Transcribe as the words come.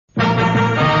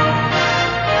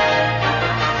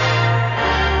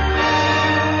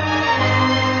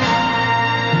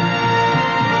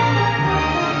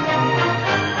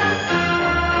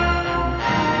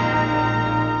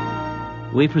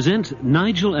we present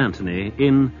Nigel Anthony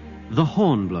in The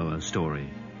Hornblower Story,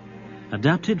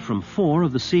 adapted from 4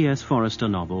 of the C.S. Forester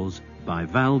novels by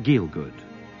Val Gielgud.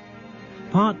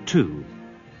 Part 2,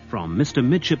 from Mr.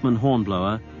 Midshipman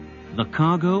Hornblower, The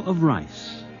Cargo of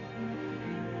Rice.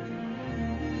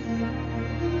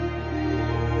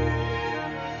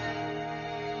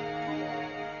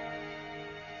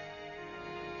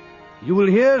 You will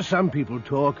hear some people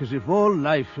talk as if all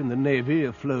life in the Navy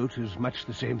afloat is much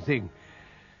the same thing.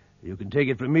 You can take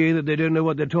it from me that they don't know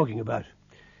what they're talking about.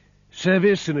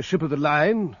 Service in a ship of the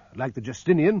line, like the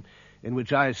Justinian, in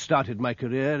which I started my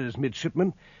career as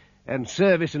midshipman, and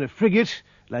service in a frigate,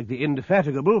 like the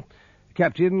Indefatigable,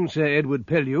 Captain Sir Edward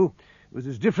Pellew, was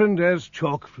as different as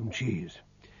chalk from cheese.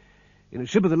 In a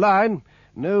ship of the line,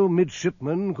 no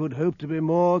midshipman could hope to be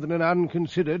more than an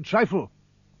unconsidered trifle.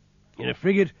 In a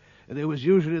frigate, there was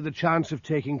usually the chance of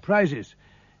taking prizes,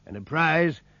 and a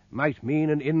prize might mean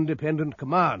an independent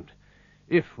command,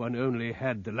 if one only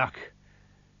had the luck.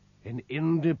 An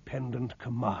independent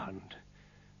command.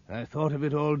 I thought of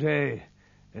it all day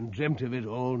and dreamt of it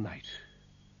all night.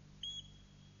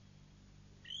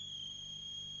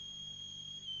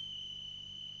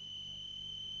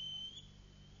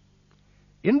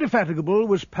 Indefatigable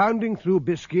was pounding through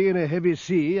Biscay in a heavy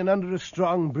sea and under a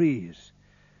strong breeze.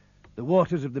 The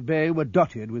waters of the bay were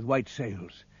dotted with white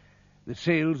sails, the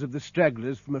sails of the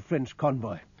stragglers from a French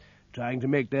convoy, trying to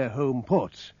make their home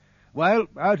ports, while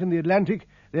out in the Atlantic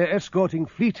their escorting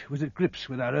fleet was at grips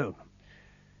with our own.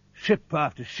 Ship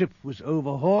after ship was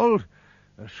overhauled,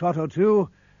 a shot or two,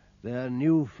 their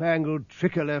new-fangled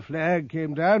tricolour flag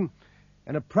came down,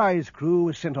 and a prize crew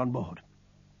was sent on board.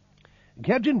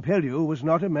 Captain Pellew was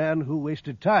not a man who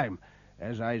wasted time,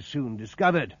 as I soon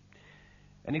discovered.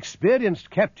 An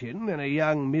experienced captain and a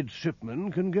young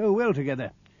midshipman can go well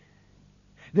together.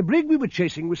 The brig we were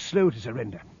chasing was slow to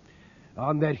surrender.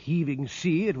 On that heaving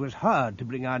sea it was hard to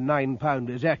bring our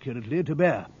 9-pounders accurately to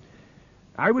bear.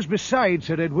 I was beside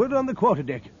Sir Edward on the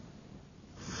quarterdeck.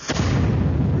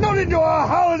 Not into our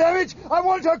hull, damn it! I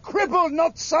want her crippled,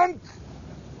 not sunk!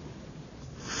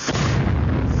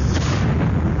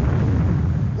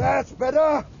 That's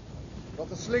better. Got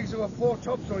the sleeves of a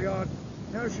fore-topsail yard.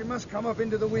 Now she must come up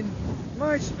into the wind.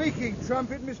 My speaking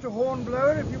trumpet, Mr.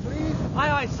 Hornblower, if you please. Aye,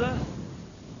 aye, sir.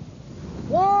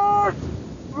 What?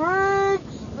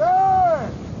 Briggs there!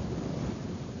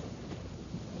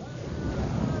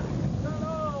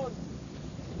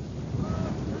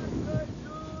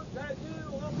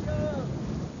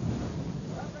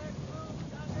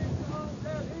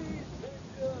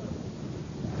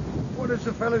 What does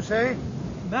the fellow say?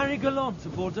 Mary Gallant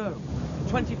of Bordeaux.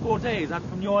 24 days out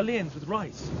from New Orleans with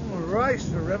rice. Oh, rice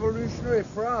to revolutionary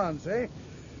France, eh?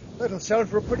 That'll sell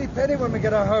for a pretty penny when we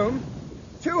get her home.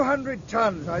 200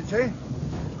 tons, I'd say.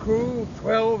 Crew,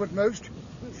 12 at most.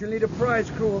 She'll need a prize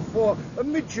crew of 4, a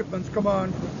midshipman's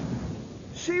command.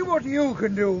 See what you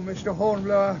can do, Mr.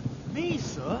 Hornblower. Me,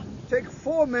 sir? Take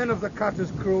 4 men of the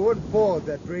cutter's crew and board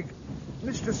that brig.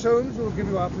 Mr. Soames will give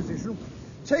you our position.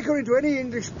 Take her into any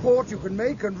English port you can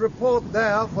make and report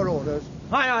there for orders.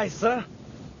 Aye, aye, sir.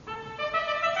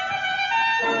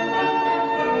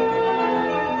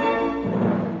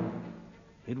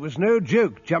 It was no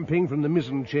joke jumping from the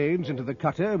mizzen chains into the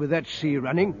cutter with that sea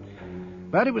running,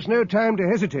 but it was no time to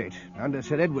hesitate under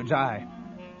Sir Edward's eye.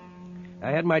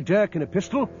 I had my dirk and a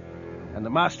pistol, and the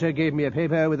master gave me a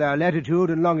paper with our latitude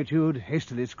and longitude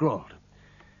hastily scrawled.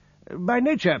 By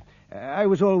nature, I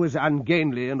was always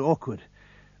ungainly and awkward,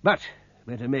 but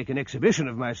better make an exhibition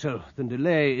of myself than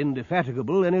delay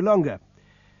Indefatigable any longer.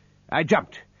 I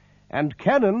jumped, and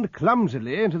cannoned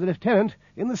clumsily into the lieutenant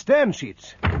in the stern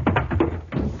sheets.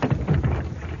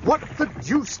 What the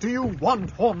deuce do you want,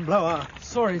 Hornblower?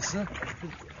 Sorry, sir.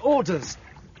 Orders.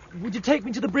 Would you take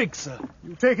me to the brig, sir?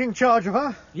 You taking charge of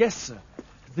her? Yes, sir.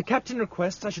 The captain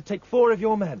requests I should take 4 of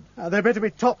your men. They better be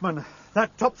topmen.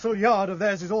 That topsail yard of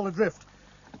theirs is all adrift.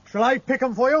 Shall I pick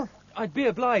 'em for you? I'd be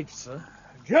obliged, sir.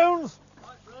 Jones,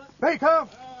 Baker,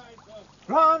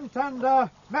 Grant, and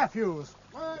Matthews.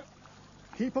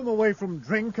 Keep 'em away from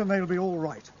drink and they'll be all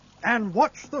right. And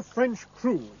watch the French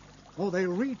crew, or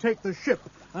they'll retake the ship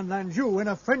and land you in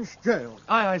a French jail.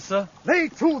 Aye, aye, sir. Lay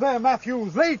to there,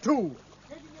 Matthews, lay to!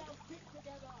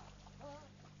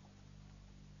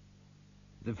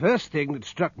 The first thing that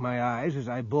struck my eyes as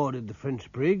I boarded the French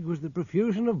brig was the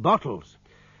profusion of bottles.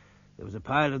 There was a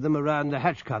pile of them around the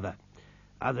hatch cover.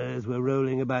 Others were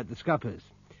rolling about the scuppers.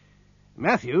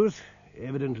 Matthews,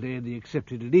 evidently the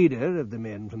accepted leader of the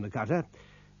men from the cutter,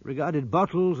 regarded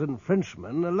bottles and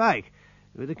Frenchmen alike,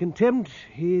 with a contempt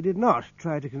he did not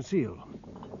try to conceal.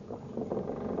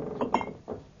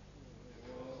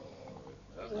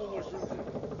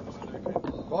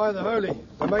 By the holy,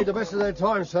 they made the best of their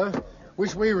time, sir.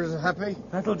 Wish we were as happy.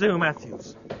 That'll do,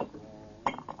 Matthews.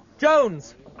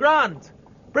 Jones! Grant!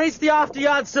 Brace the after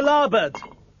yards to larboard!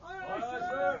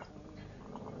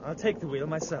 I'll take the wheel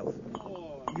myself.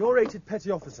 You're rated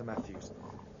petty officer, Matthews.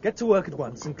 Get to work at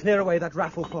once and clear away that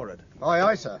raffle forward. Aye,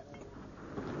 aye, sir.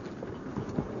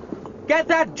 Get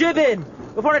that jib in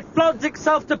before it floats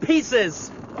itself to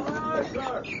pieces! Aye,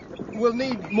 sir. We'll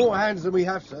need more hands than we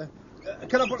have, sir.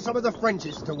 Can I put some of the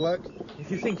Frenchies to work?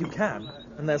 If you think you can,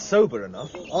 and they're sober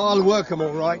enough. I'll work 'em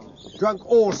all right. Drunk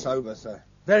or sober, sir.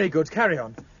 Very good, carry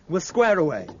on. We'll square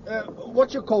away.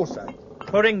 What's your course, sir?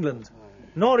 For England.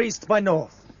 Northeast by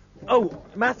north. Oh,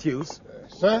 Matthews.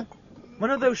 Sir?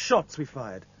 One of those shots we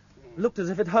fired. Looked as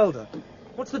if it held her.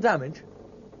 What's the damage?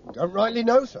 Don't rightly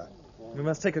know, sir. We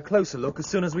must take a closer look as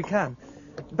soon as we can.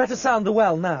 Better sound the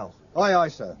well now. Aye, aye,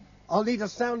 sir. I'll need a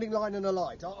sounding line and a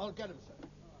light. I'll get 'em, sir.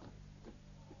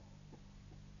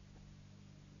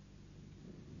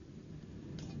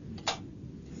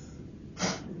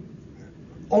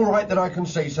 All right that I can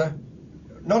see, sir.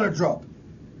 Not a drop.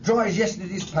 Dry as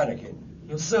yesterday's panicking.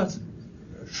 You're certain?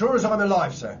 Sure as I'm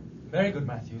alive, sir. Very good,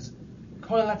 Matthews.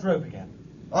 Coil that rope again.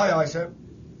 Aye, aye, sir.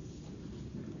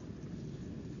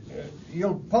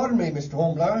 You'll pardon me, Mr.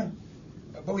 Hornblower,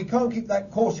 but we can't keep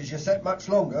that course as you set much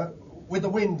longer, with the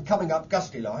wind coming up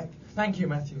gusty-like. Thank you,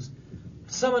 Matthews.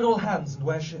 Summon all hands and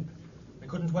wear ship. We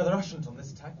couldn't weather Ushant on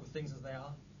this tack with things as they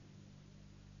are.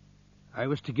 I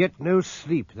was to get no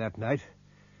sleep that night.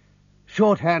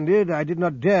 Short-handed, I did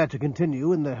not dare to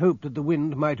continue in the hope that the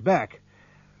wind might back.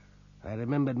 I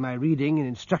remembered my reading and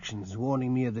instructions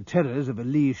warning me of the terrors of a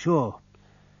lee shore.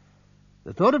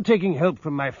 The thought of taking help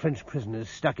from my French prisoners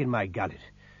stuck in my gullet,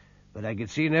 but I could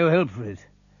see no help for it.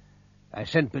 I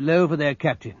sent below for their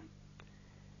captain.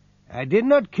 I did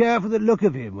not care for the look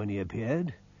of him when he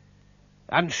appeared.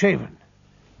 Unshaven,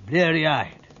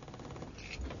 bleary-eyed.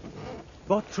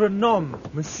 Votre nom,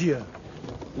 monsieur?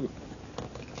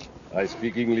 I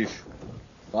speak English.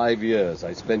 5 years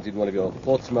I spent in one of your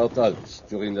Portsmouth hulks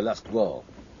during the last war.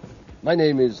 My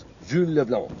name is Jules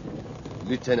Leblanc,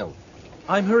 lieutenant.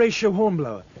 I'm Horatio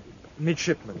Hornblower,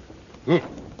 midshipman.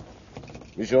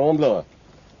 Monsieur Hornblower,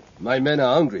 my men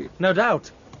are hungry. No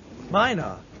doubt. Mine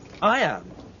are. I am.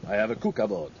 I have a cook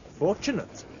aboard.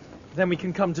 Fortunate. Then we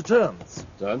can come to terms.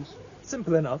 Terms?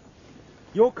 Simple enough.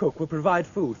 Your cook will provide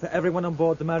food for everyone on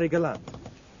board the Marie Galante.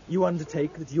 You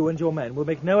undertake that you and your men will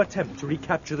make no attempt to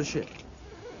recapture the ship.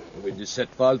 We will set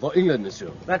sail for England,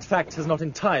 monsieur. That fact has not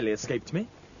entirely escaped me.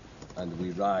 And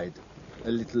we ride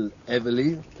a little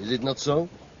heavily, is it not so?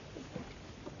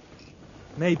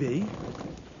 Maybe.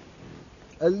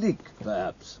 A leak,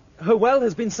 perhaps. Her well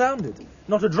has been sounded.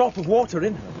 Not a drop of water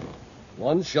in her.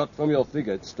 One shot from your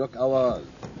frigate struck our hull.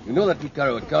 You know that we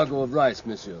carry a cargo of rice,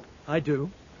 monsieur. I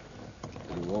do.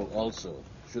 You know also,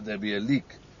 should there be a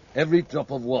leak, every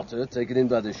drop of water taken in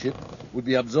by the ship would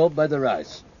be absorbed by the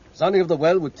rice. Sounding of the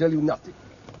well would tell you nothing.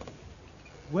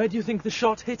 Where do you think the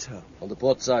shot hit her? On the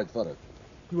port side, forward.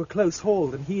 You were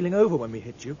close-hauled and heeling over when we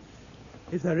hit you.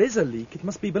 If there is a leak, it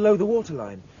must be below the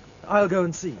waterline. I'll go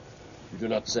and see. You do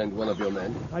not send one of your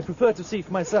men? I prefer to see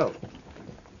for myself.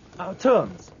 Our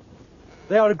terms.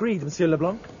 They are agreed, Monsieur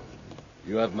Leblanc.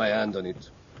 You have my hand on it.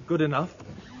 Good enough.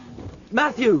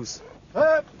 Matthews!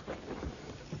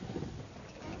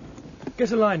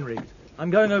 Get a line rigged. I'm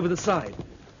going over the side.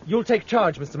 You'll take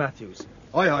charge, Mr. Matthews.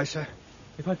 Aye, aye, sir.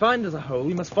 If I find there's a hole,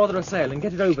 we must further a sail and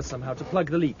get it over somehow to plug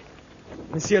the leak.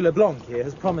 Monsieur Leblanc here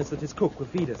has promised that his cook will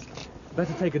feed us.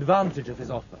 Better take advantage of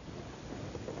his offer.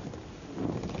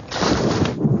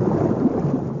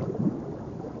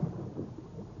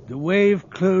 The wave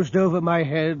closed over my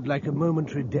head like a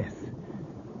momentary death.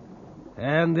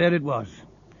 And there it was,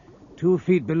 2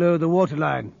 feet below the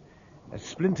waterline, a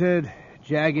splintered,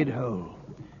 jagged hole,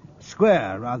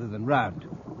 square rather than round,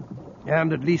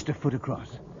 and at least a foot across.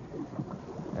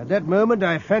 At that moment,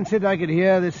 I fancied I could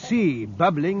hear the sea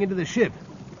bubbling into the ship.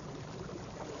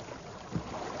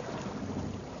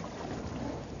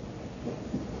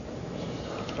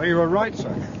 So you were right,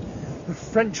 sir. The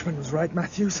Frenchman was right,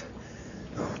 Matthews.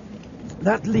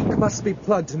 That leak must be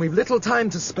plugged, and we've little time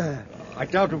to spare. I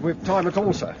doubt if we've time at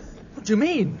all, sir. What do you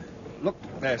mean? Look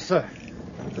there, sir.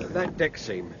 That deck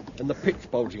seam, and the pitch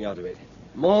bulging out of it.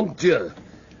 Mon Dieu!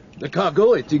 The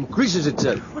cargo, it increases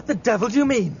itself. What the devil do you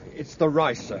mean? It's the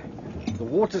rice, sir. The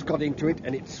water's got into it,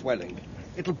 and it's swelling.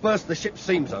 It'll burst the ship's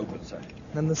seams open, sir.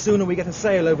 Then the sooner we get a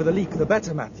sail over the leak, the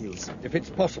better, Matthews. If it's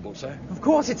possible, sir. Of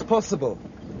course it's possible.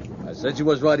 I said she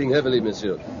was riding heavily,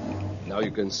 monsieur. Now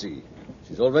you can see.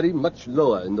 She's already much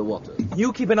lower in the water.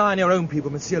 You keep an eye on your own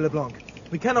people, Monsieur Leblanc.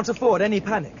 We cannot afford any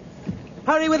panic.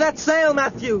 Hurry with that sail,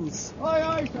 Matthews. Aye,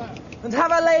 aye, sir. And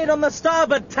have her laid on the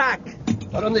starboard tack.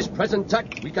 But on this present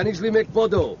tack, we can easily make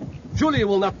Bordeaux. Surely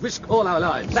will not risk all our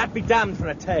lives. That be damned for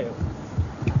a tale.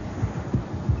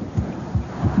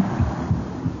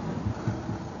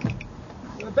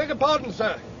 Beg your pardon,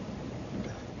 sir.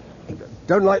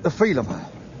 Don't like the feel of her.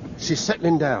 She's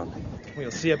settling down. We'll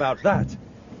see about that.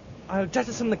 I'll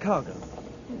jettison the cargo.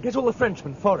 Get all the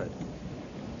Frenchmen forward.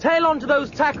 Tail on to those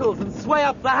tackles and sway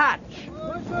up the hatch.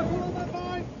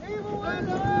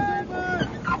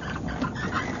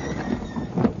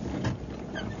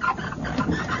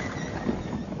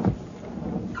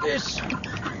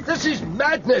 This is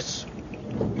madness.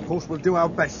 Of course, we'll do our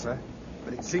best, sir.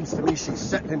 But it seems to me she's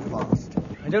settling fast.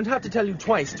 I don't have to tell you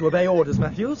twice to obey orders,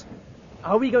 Matthews.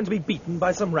 Are we going to be beaten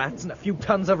by some rats and a few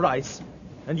tons of rice?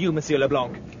 And you, Monsieur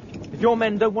Leblanc, if your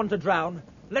men don't want to drown,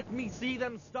 let me see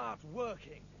them start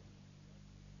working.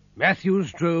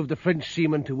 Matthews drove the French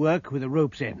seamen to work with a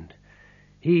rope's end.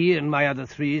 He and my other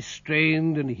three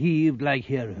strained and heaved like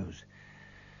heroes.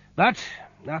 But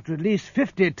after at least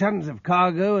 50 tons of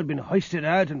cargo had been hoisted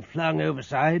out and flung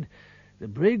overside, the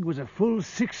brig was a full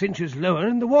 6 inches lower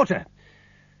in the water.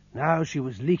 Now she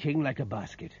was leaking like a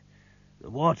basket, the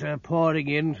water pouring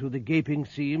in through the gaping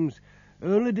seams,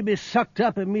 only to be sucked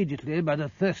up immediately by the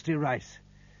thirsty rice.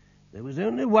 There was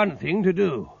only one thing to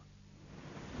do.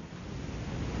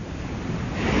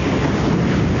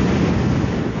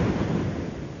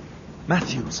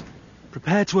 Matthews,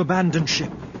 prepare to abandon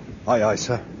ship. Aye, aye,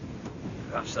 sir.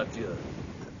 Grâce à Dieu.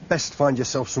 Best find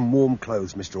yourself some warm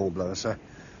clothes, Mr. Hornblower, sir.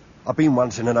 I've been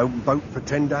once in an open boat for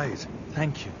 10 days.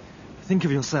 Thank you. Think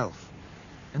of yourself.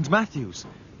 And Matthews,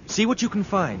 see what you can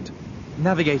find.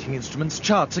 Navigating instruments,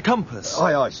 charts, a compass.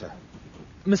 Aye, aye, sir.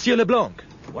 Monsieur Leblanc,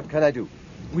 What can I do?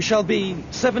 we shall be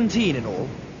 17 in all.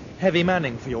 Heavy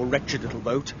manning for your wretched little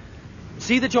boat.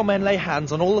 See that your men lay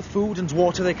hands on all the food and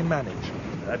water they can manage.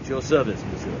 At your service,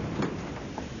 monsieur.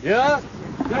 Yeah?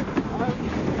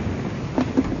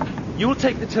 You'll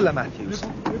take the tiller, Matthews.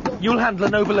 You'll handle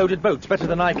an overloaded boat better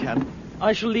than I can.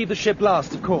 I shall leave the ship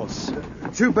last, of course.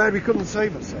 Too bad we couldn't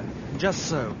save her, sir. Just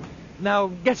so. Now,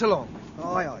 get along.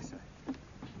 Aye, aye, sir.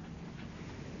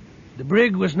 The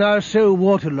brig was now so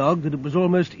waterlogged that it was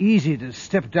almost easy to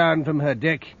step down from her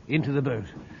deck into the boat.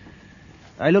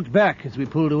 I looked back as we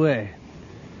pulled away.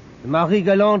 The Marie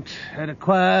Galante had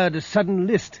acquired a sudden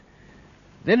list.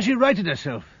 Then she righted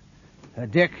herself, her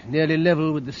deck nearly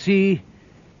level with the sea,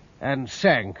 and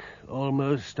sank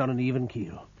almost on an even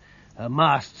keel, her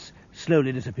masts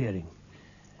slowly disappearing.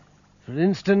 For an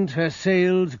instant, her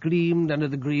sails gleamed under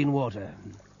the green water.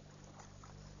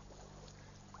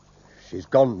 She's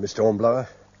gone, Mr. Hornblower.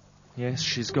 Yes,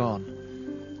 she's gone.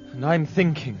 And I'm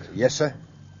thinking. Yes, sir?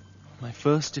 My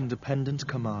first independent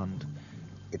command.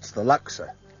 It's the luck,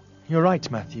 sir. You're right,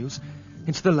 Matthews.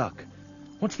 It's the luck.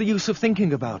 What's the use of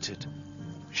thinking about it?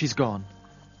 She's gone.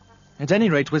 At any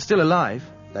rate, we're still alive.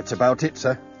 That's about it,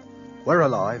 sir. We're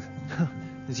alive.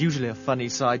 There's usually a funny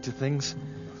side to things.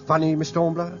 Funny, Mr.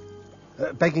 Hornblower?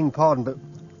 Begging pardon, but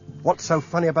what's so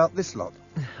funny about this lot?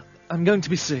 I'm going to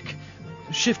be sick.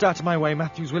 Shift out of my way,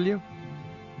 Matthews, will you?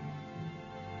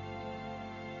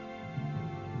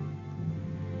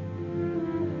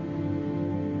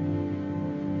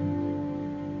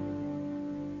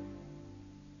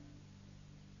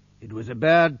 It was a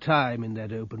bad time in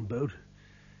that open boat.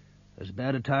 As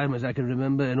bad a time as I can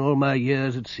remember in all my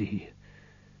years at sea.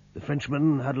 The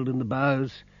Frenchman huddled in the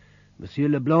bows, Monsieur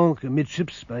Leblanc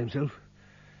amidships by himself,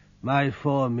 my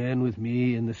 4 men with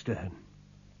me in the stern.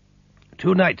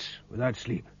 2 nights without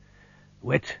sleep,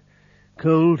 wet,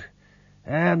 cold,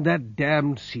 and that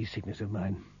damned seasickness of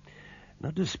mine.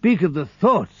 Not to speak of the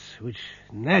thoughts which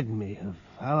nagged me of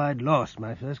how I'd lost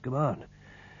my first command.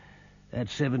 At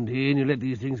 17, you let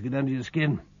these things get under your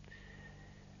skin.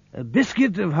 A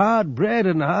biscuit of hard bread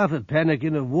and half a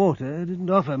pannikin of water didn't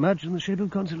offer much in the shape of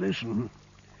consolation.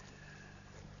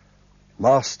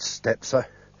 Mast step, sir.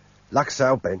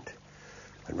 Lucksail bent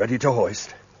and ready to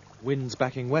hoist. Wind's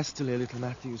backing westerly a little,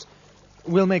 Matthews.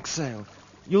 We'll make sail.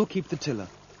 You'll keep the tiller.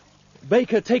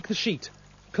 Baker, take the sheet.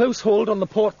 Close hold on the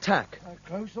port tack.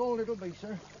 Close hold it'll be,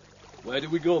 sir. Where do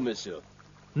we go, monsieur?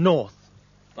 North.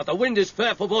 But the wind is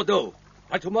fair for Bordeaux.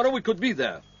 By tomorrow we could be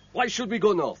there. Why should we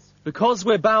go north? Because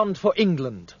we're bound for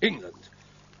England. England.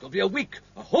 It'll be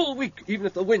a whole week, even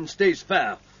if the wind stays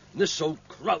fair. In this so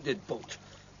crowded boat.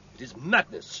 It is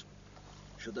madness.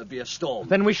 Should there be a storm?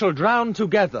 Then we shall drown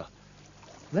together.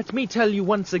 Let me tell you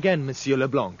once again, Monsieur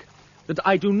Leblanc, that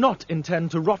I do not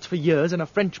intend to rot for years in a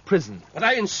French prison. But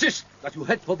I insist that you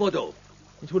head for Bordeaux.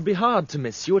 It would be hard to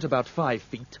miss you at about 5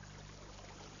 feet.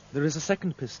 There is a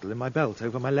second pistol in my belt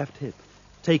over my left hip.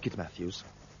 Take it, Matthews.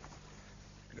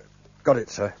 Got it,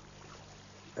 sir.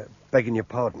 Begging your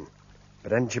pardon,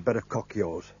 but hadn't you better cock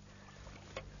yours?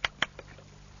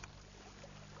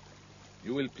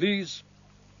 You will please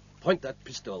point that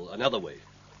pistol another way.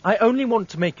 I only want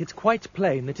to make it quite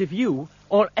plain that if you,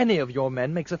 or any of your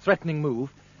men, makes a threatening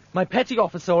move, my petty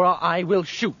officer or I will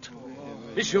shoot.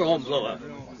 Monsieur Hornblower,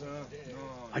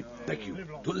 I beg you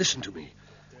to listen to me.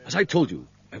 As I told you,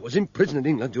 I was in prison in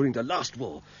England during the last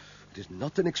war. It is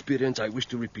not an experience I wish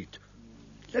to repeat.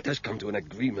 Let us come to an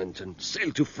agreement and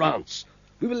sail to France.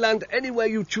 We will land anywhere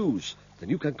you choose. Then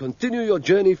you can continue your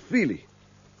journey freely.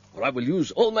 Or I will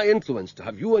use all my influence to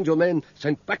have you and your men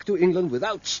sent back to England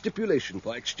without stipulation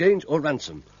for exchange or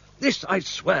ransom. This I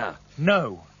swear.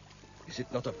 No. Is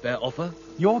it not a fair offer?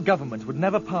 Your government would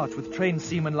never part with trained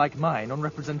seamen like mine on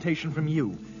representation from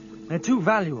you. They're too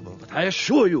valuable. But I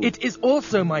assure you... It is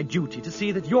also my duty to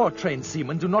see that your trained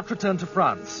seamen do not return to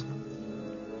France.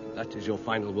 That is your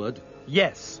final word?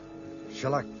 Yes.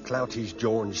 Shall I clout his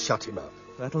jaw and shut him up?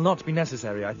 That'll not be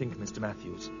necessary, I think, Mr.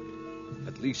 Matthews.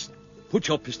 At least, put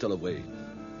your pistol away.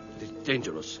 It is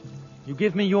dangerous. You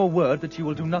give me your word that you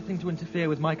will do nothing to interfere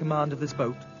with my command of this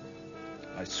boat?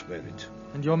 I swear it.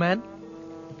 And your men?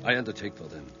 I undertake for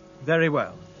them. Very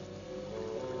well.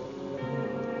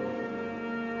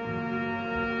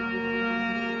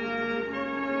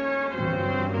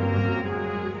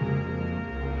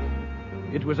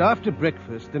 It was after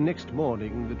breakfast the next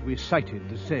morning that we sighted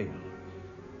the sail.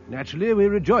 Naturally, we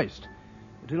rejoiced,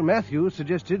 until Matthews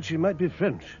suggested she might be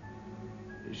French.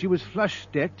 She was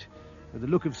flush-decked, with a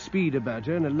look of speed about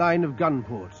her and a line of gun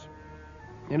ports.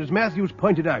 And as Matthews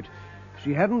pointed out,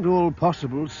 she hadn't all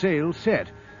possible sail set,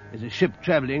 as a ship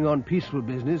travelling on peaceful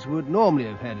business would normally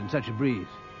have had in such a breeze.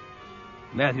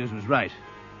 Matthews was right.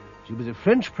 She was a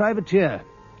French privateer.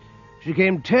 She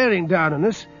came tearing down on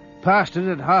us, passed us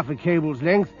at half a cable's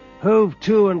length, hove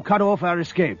to and cut off our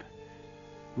escape.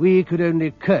 We could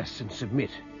only curse and submit.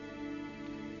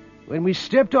 When we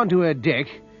stepped onto her deck,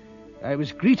 I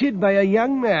was greeted by a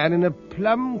young man in a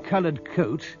plum-coloured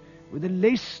coat with a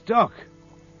lace stock.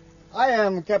 I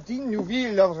am Captain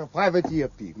Neuville of the privateer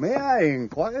Peak. May I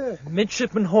inquire?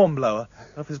 Midshipman Hornblower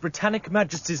of His Britannic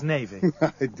Majesty's Navy.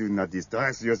 Do not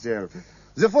distress yourself.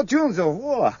 The fortunes of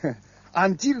war.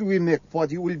 Until we make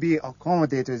port, you will be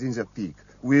accommodated in the Peak,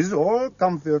 with all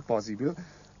comfort possible.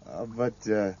 But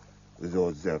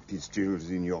those pistols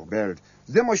in your belt,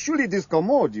 they must surely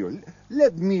discommode you.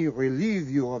 Let me relieve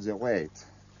you of the weight.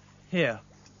 Here.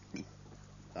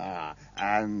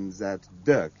 And that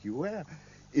dirk you wear?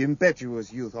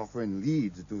 Impetuous youth often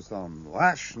leads to some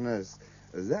rashness.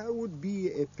 That would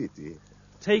be a pity.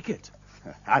 Take it.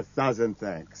 1,000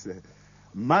 thanks.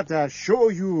 Might I show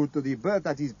you to the berth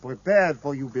that is prepared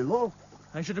for you below?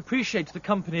 I should appreciate the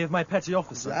company of my petty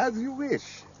officer. As you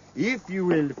wish. If you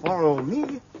will follow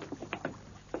me...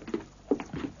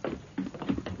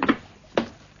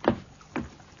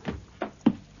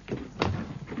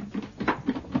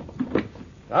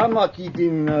 Our market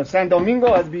in San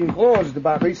Domingo has been closed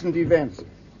by recent events.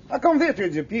 I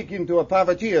converted the Peak into a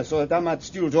privateer so that I might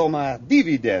still draw my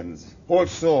dividends.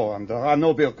 Also, under our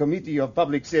noble Committee of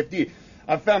Public Safety,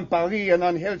 I found Paris an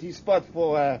unhealthy spot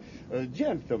for a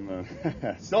gentleman.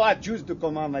 So I choose to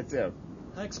command myself.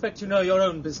 I expect you know your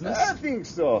own business. I think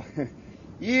so.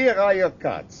 Here are your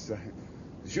cuts.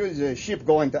 Should the ship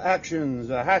go into action,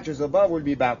 the hatches above will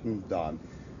be battened down.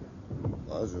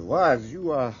 Otherwise,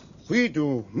 you are free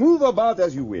to move about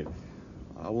as you will.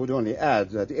 I would only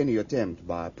add that any attempt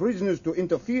by prisoners to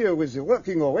interfere with the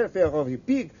working or welfare of the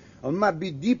Peak might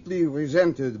be deeply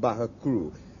resented by her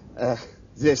crew.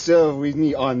 They serve with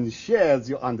me on shares,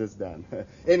 you understand.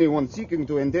 Anyone seeking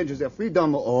to endanger their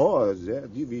freedom or their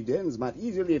dividends might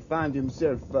easily find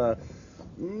himself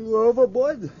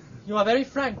overboard. You are very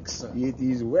frank, sir. It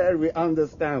is well we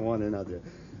understand one another.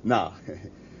 Now,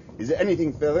 is there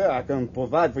anything further I can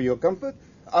provide for your comfort?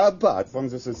 Apart from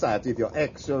the society of your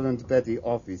excellent petty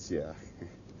officer.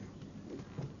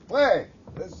 Pray,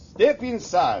 step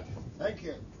inside. Thank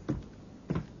you.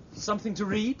 Something to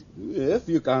read? If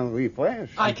you can read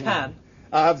French. I can.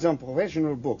 I have some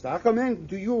professional books. I recommend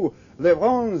to you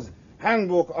Lebron's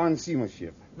Handbook on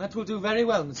Seamanship. That will do very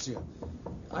well, monsieur.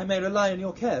 I may rely on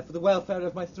your care for the welfare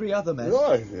of my 3 other men.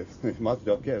 Oh, if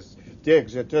Master Kess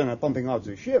takes a turn at pumping out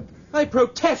the ship. I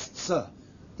protest, sir.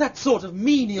 That sort of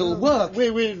menial work. We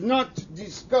will not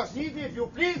discuss it, if you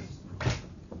please.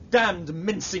 Damned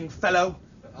mincing fellow.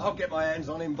 I'll get my hands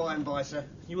on him by and by, sir.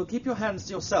 You will keep your hands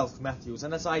to yourself, Matthews,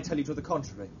 unless I tell you to the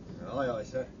contrary. Aye, aye,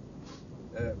 sir.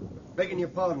 Begging your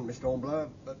pardon, Mr. Hornblower,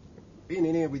 but being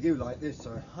in here with you like this,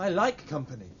 sir... I like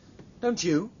company. Don't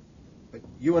you? But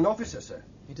you an officer, sir?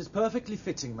 It is perfectly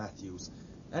fitting, Matthews,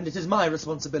 and it is my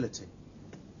responsibility.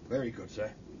 Very good,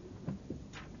 sir.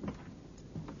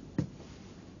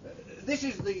 This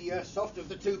is the soft of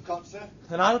the two cots, sir.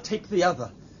 And I'll take the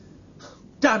other.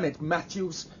 Damn it,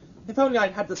 Matthews. If only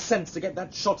I'd had the sense to get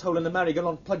that shot hole in the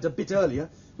Marigoland plugged a bit earlier,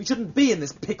 we shouldn't be in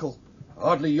this pickle.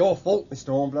 Hardly your fault, Mr.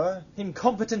 Hornblower.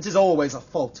 Incompetence is always a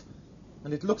fault.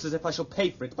 And it looks as if I shall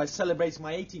pay for it by celebrating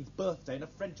my 18th birthday in a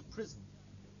French prison.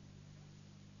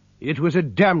 It was a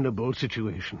damnable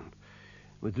situation,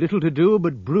 with little to do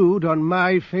but brood on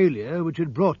my failure which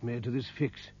had brought me to this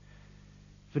fix.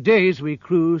 For days we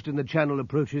cruised in the Channel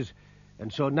approaches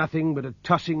and saw nothing but a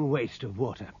tossing waste of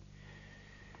water.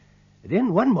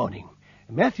 Then one morning,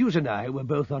 Matthews and I were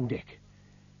both on deck.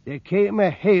 There came a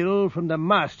hail from the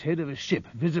masthead of a ship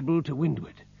visible to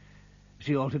windward.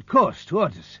 She altered course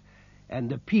towards us, and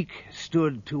the Peak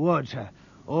stood towards her,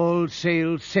 all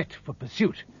sails set for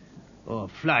pursuit, or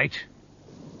flight.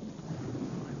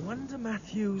 I wonder,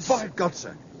 Matthews... By God,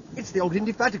 sir, it's the old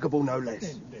Indefatigable, no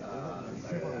less.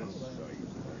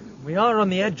 We are on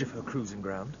the edge of her cruising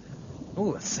ground.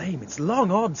 All the same, it's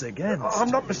long odds against. I'm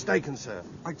not mistaken, sir.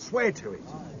 I'd swear to it.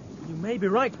 You may be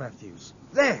right, Matthews.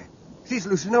 There, she's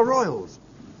loosing her royals.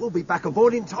 We'll be back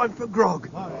aboard in time for grog.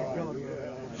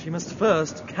 She must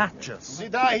first catch us.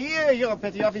 Did I hear your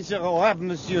petty officer have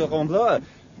Monsieur Hornblower?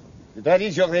 That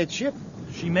is your red ship?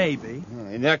 She may be.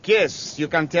 In that case, you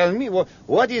can tell me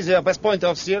what is her best point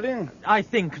of steering? I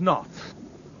think not.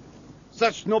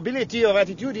 Such nobility of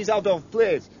attitude is out of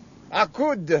place. I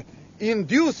could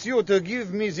induce you to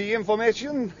give me the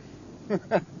information,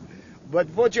 but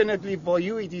fortunately for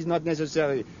you, it is not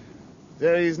necessary.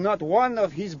 There is not one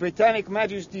of His Britannic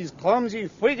Majesty's clumsy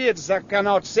frigates that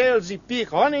cannot sail the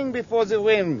Peak running before the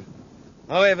wind.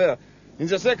 However, in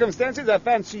the circumstances, I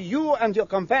fancy you and your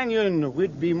companion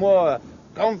would be more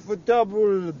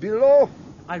comfortable below.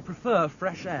 I prefer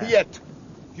fresh air. Yet,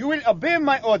 you will obey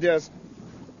my orders.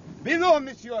 Below,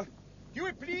 monsieur. You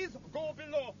will please go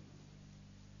below.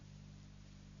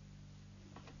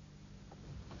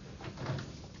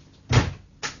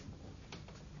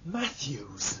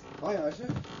 Matthews! Aye, aye, sir.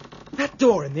 That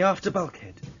door in the after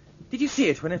bulkhead. Did you see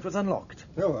it when it was unlocked?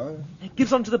 No, It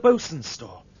gives onto the bosun's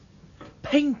store.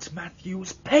 Paint,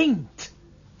 Matthews, paint!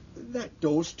 that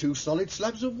door's two solid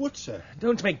slabs of wood, sir.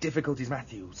 Don't make difficulties,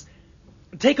 Matthews.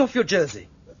 Take off your jersey.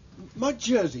 My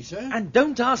jersey, sir? And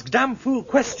don't ask damn fool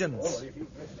questions.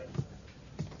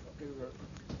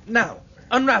 Now,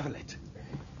 unravel it.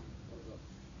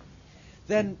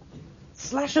 Then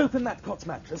slash open that cot's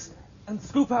mattress and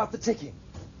scoop out the ticking.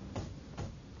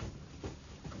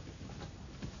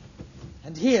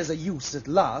 And here's a use at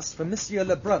last for Monsieur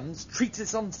Lebrun's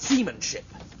treatise on seamanship.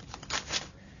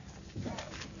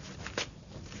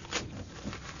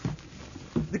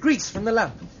 The grease from the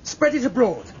lamp. Spread it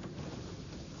abroad.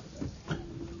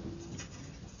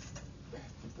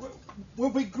 We'll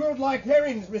be grilled like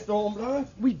herrings, Mr. Hornblower.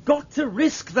 We've got to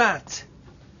risk that.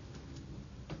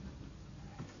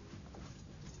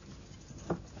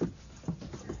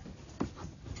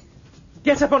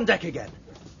 Get up on deck again.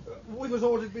 We was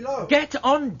ordered below. Get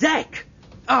on deck.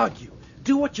 Argue.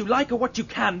 Do what you like or what you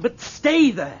can, but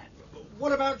stay there.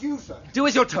 What about you, sir? Do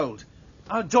as you're told.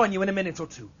 I'll join you in a minute or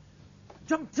two.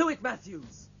 Jump to it,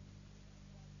 Matthews.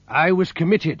 I was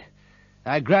committed.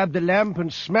 I grabbed the lamp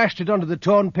and smashed it onto the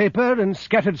torn paper and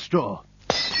scattered straw.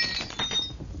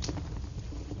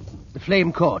 The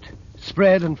flame caught,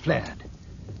 spread and flared.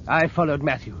 I followed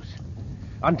Matthews.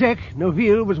 On deck,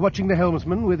 Noville was watching the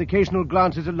helmsman with occasional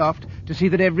glances aloft to see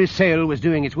that every sail was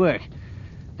doing its work.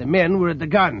 The men were at the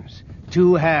guns,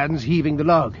 2 hands heaving the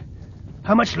log.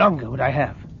 How much longer would I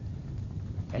have?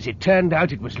 As it turned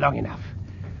out, it was long enough.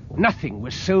 Nothing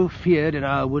was so feared in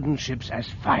our wooden ships as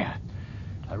fire.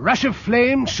 A rush of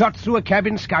flame shot through a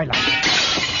cabin skylight.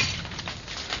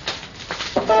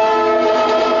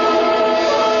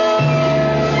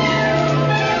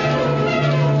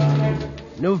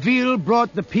 Noville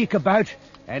brought the Peak about,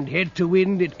 and head to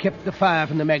wind it kept the fire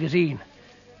from the magazine.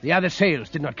 The other sails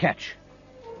did not catch.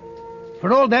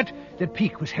 For all that, the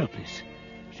Peak was helpless.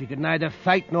 She could neither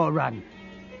fight nor run.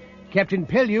 Captain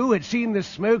Pellew had seen the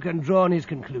smoke and drawn his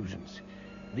conclusions.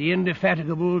 The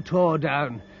Indefatigable tore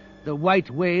down, the white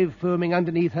wave foaming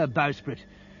underneath her bowsprit,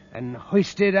 and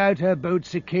hoisted out her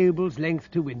boats a cable's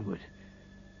length to windward.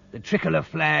 The tricolour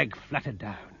flag fluttered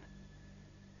down.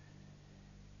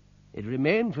 It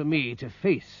remained for me to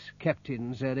face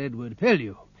Captain Sir Edward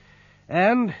Pellew,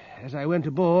 and, as I went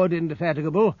aboard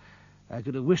Indefatigable, I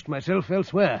could have wished myself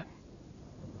elsewhere.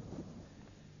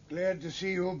 Glad to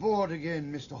see you aboard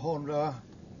again, Mr. Hornblower.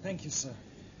 Thank you, sir.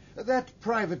 That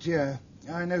privateer,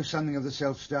 I know something of the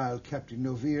self-styled Captain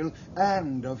Neuville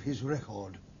and of his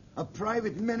record. A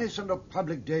private menace and a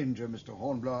public danger, Mr.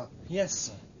 Hornblower. Yes,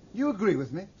 sir. You agree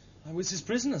with me? I was his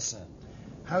prisoner, sir.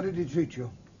 How did he treat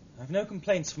you? I've no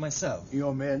complaints for myself.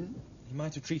 Your men? He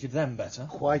might have treated them better.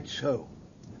 Quite so.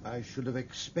 I should have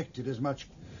expected as much.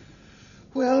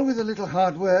 Well, with a little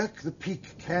hard work, the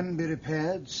Peak can be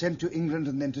repaired, sent to England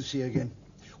and then to sea again.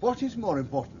 What is more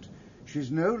important, she's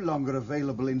no longer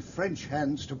available in French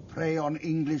hands to prey on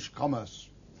English commerce.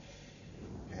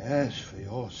 As for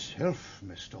yourself,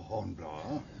 Mr.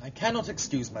 Hornblower... I cannot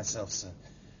excuse myself, sir.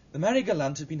 The Mary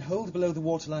Gallant had been holed below the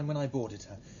waterline when I boarded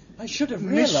her. I should have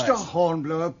realized... Mr.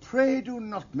 Hornblower, pray do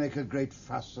not make a great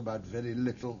fuss about very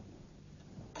little.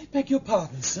 I beg your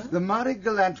pardon, sir. The Mary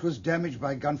Gallant was damaged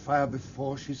by gunfire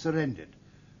before she surrendered.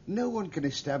 No one can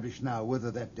establish now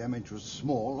whether that damage was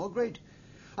small or great.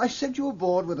 I sent you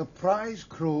aboard with a prize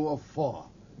crew of 4.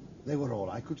 They were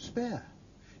all I could spare.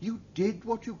 You did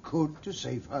what you could to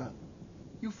save her.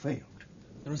 You failed.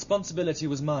 The responsibility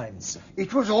was mine, sir.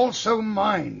 It was also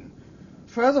mine.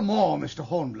 Furthermore, Mr.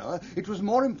 Hornblower, it was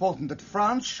more important that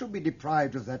France should be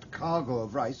deprived of that cargo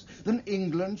of rice than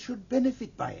England should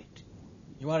benefit by it.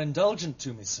 You are indulgent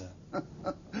to me, sir.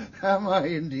 Am I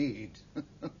indeed?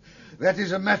 That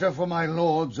is a matter for my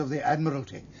lords of the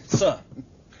Admiralty. Sir.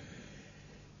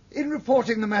 In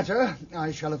reporting the matter,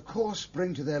 I shall of course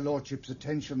bring to their lordships'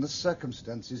 attention the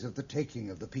circumstances of the taking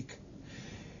of the Peak.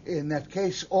 In that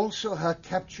case, also her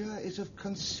capture is of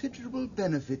considerable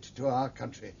benefit to our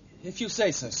country. If you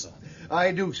say so, sir.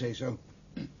 I do say so.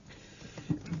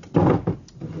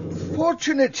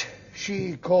 Fortunate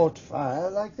she caught fire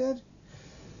like that.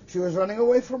 She was running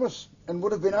away from us and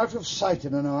would have been out of sight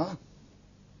in an hour.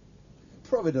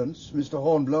 Providence, Mr.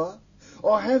 Hornblower.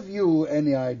 Or have you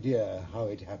any idea how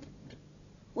it happened?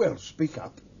 Well, speak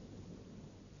up.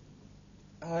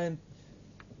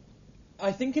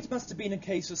 I think it must have been a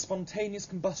case of spontaneous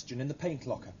combustion in the paint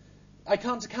locker. I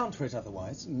can't account for it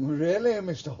otherwise. Really,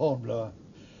 Mr. Hornblower?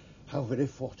 How very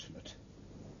fortunate.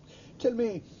 Tell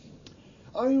me,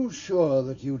 are you sure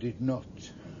that you did not,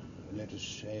 let us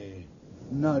say,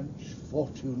 nudge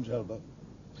Fortune's elbow?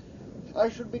 I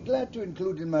should be glad to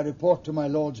include in my report to my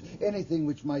lords anything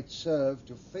which might serve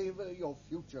to favour your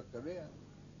future career.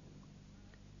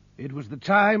 It was the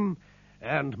time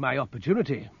and my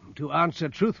opportunity to answer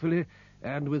truthfully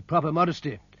and with proper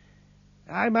modesty.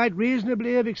 I might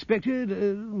reasonably have expected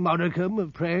a modicum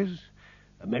of praise,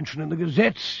 a mention in the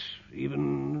gazettes,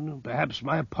 even perhaps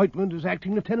my appointment as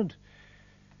acting lieutenant.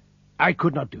 I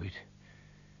could not do it.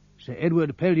 Sir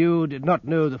Edward Pellew did not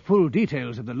know the full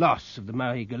details of the loss of the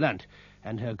Marie Gallant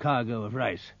and her cargo of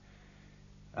rice.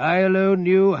 I alone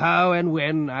knew how and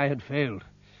when I had failed.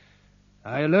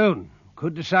 I alone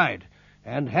could decide,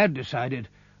 and had decided,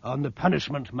 on the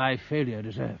punishment my failure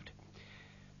deserved.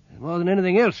 And more than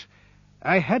anything else,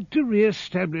 I had to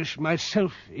re-establish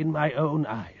myself in my own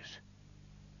eyes.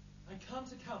 I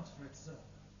can't account for it, sir.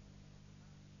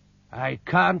 I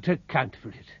can't account for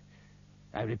it,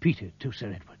 I repeated to Sir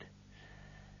Edward.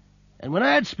 And when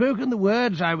I had spoken the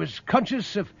words, I was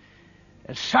conscious of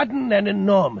a sudden and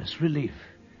enormous relief,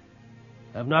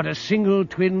 of not a single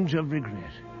twinge of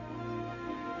regret.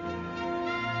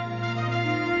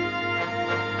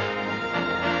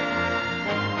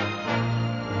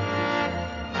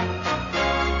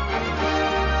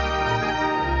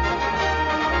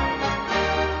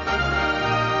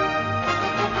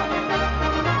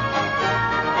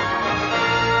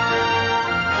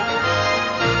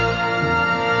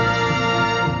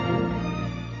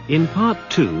 In Part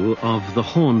 2 of The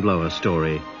Hornblower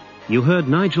Story, you heard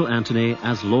Nigel Anthony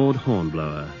as Lord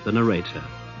Hornblower, the narrator,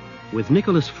 with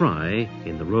Nicholas Fry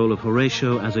in the role of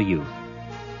Horatio as a youth.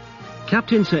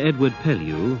 Captain Sir Edward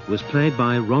Pellew was played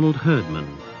by Ronald Herdman,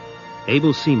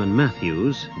 Able Seaman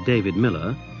Matthews, David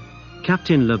Miller,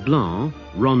 Captain Leblanc,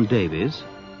 Ron Davies,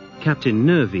 Captain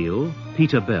Neuville,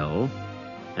 Peter Bell,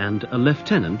 and a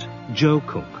Lieutenant, Joe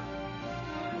Cook.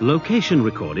 Location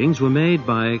recordings were made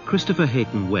by Christopher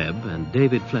Hayton Webb and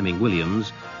David Fleming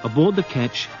Williams aboard the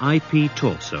ketch IP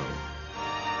Torso.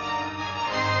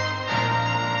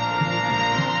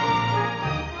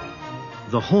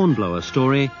 The Hornblower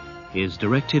Story is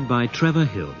directed by Trevor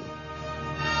Hill.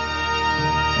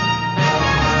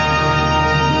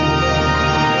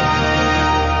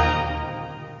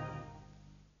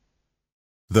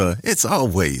 It's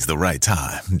always the right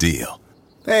time deal.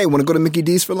 Hey, want to go to Mickey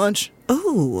D's for lunch?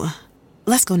 Ooh,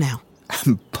 let's go now.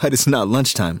 But it's not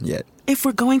lunchtime yet. If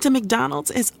we're going to McDonald's,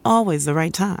 it's always the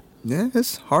right time. Yeah,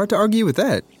 it's hard to argue with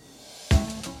that.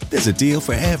 There's a deal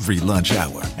for every lunch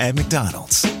hour at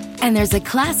McDonald's. And there's a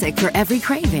classic for every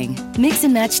craving. Mix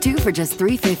and match 2 for just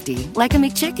 $3.50, like a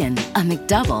McChicken, a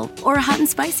McDouble, or a hot and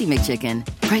spicy McChicken.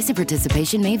 Price and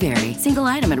participation may vary. Single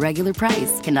item at regular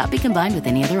price. Cannot be combined with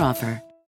any other offer.